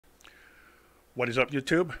What is up,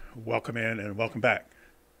 YouTube? Welcome in and welcome back.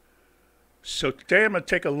 So today I'm going to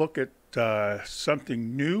take a look at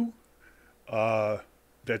something new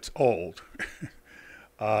that's old.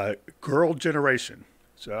 Girl generation.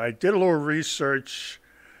 So I did a little research.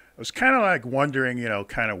 I was kind of like wondering,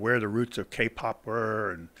 kind of where the roots of K-pop were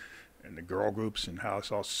and the girl groups and how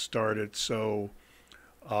it's all started. So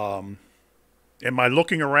in my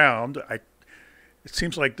looking around, it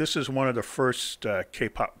seems like this is one of the first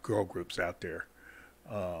K-pop girl groups out there.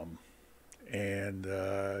 Um, and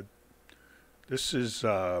this is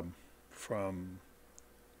from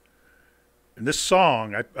and this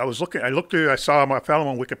song. I was looking. I looked through. I found them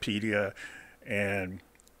on Wikipedia, and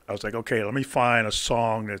I was like, okay, let me find a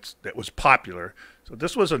song that was popular. So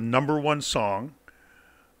this was a #1 song.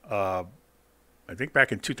 Uh, I think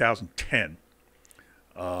back in 2010.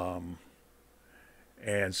 Um,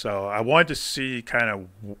 and so I wanted to see kind of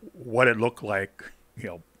what it looked like,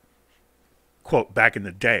 quote, back in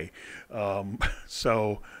the day. Um,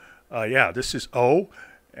 so, yeah, this is O,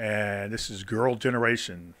 and this is Girl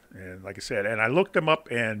Generation. And like I said, and I looked them up,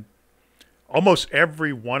 and almost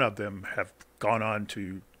every one of them have gone on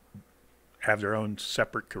to have their own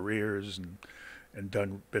separate careers and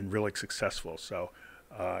been really successful. So,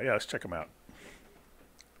 yeah, let's check them out.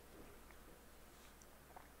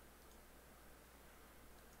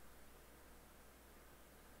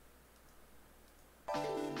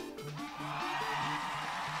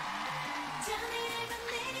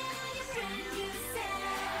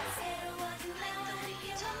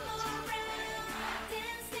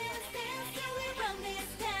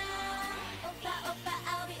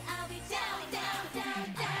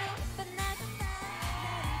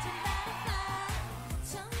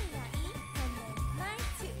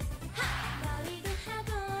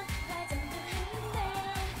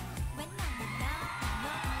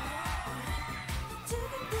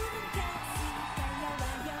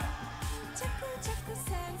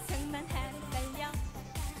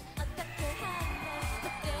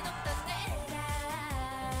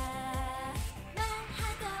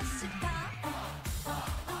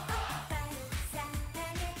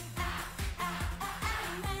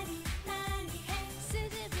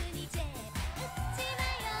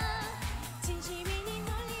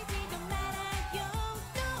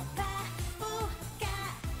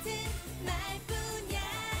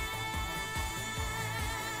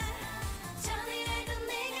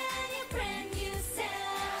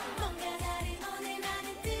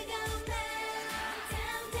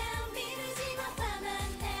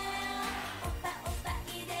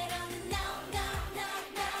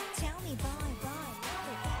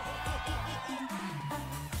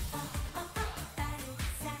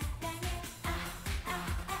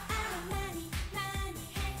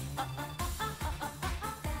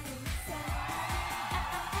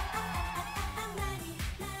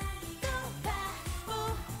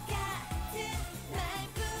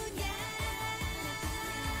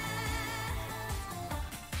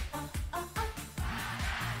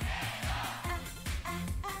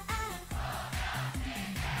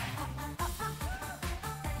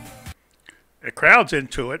 The crowd's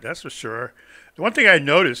into it, that's for sure. The one thing I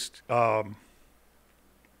noticed, and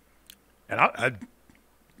I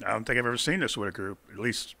don't think I've ever seen this with a group, at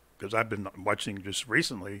least because I've been watching just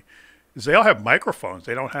recently, is they all have microphones.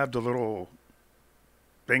 They don't have the little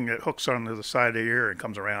thing that hooks onto the side of the ear and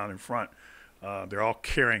comes around in front. They're all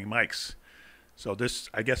carrying mics. So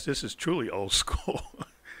I guess this is truly old school.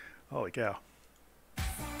 Holy cow.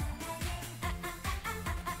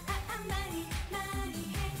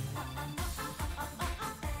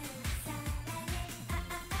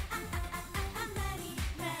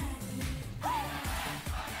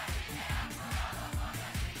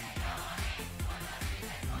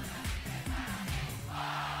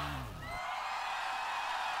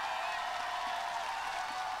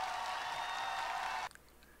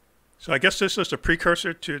 So I guess this is the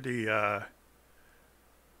precursor to the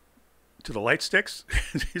light sticks.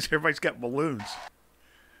 Everybody's got balloons.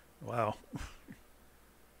 Wow.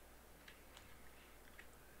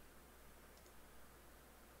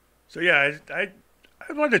 So yeah, I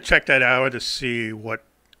wanted to check that out to see what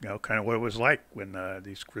kind of what it was like when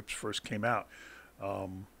these groups first came out.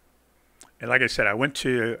 Um, and like I said,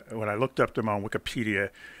 when I looked up them on Wikipedia.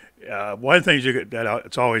 One of the things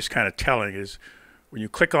it's always kind of telling is when you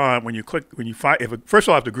find first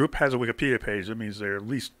of all, if the group has a Wikipedia page, that means they're at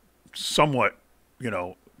least somewhat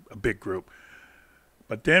a big group.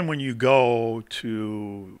 But then when you go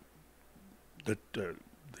to the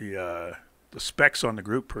the the specs on the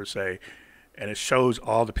group per se, and it shows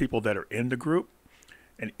all the people that are in the group,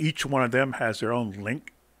 and each one of them has their own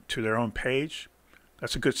link to their own page.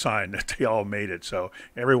 that's a good sign that they all made it. So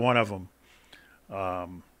every one of them,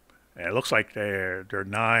 and it looks like they're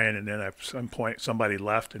 9, and then at some point somebody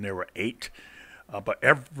left and there were 8. But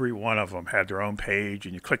every one of them had their own page,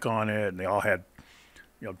 and you click on it, and they all had,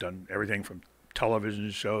 done everything from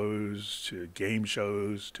television shows to game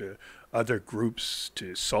shows to other groups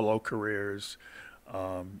to solo careers.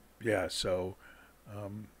 Yeah, so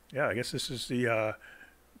yeah, I guess this is the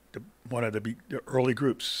one of the early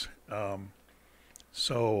groups.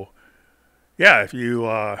 So yeah, if you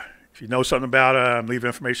know something about it, leave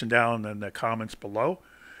information down in the comments below.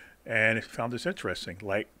 And if you found this interesting,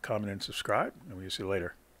 like, comment, and subscribe. And we'll see you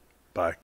later. Bye.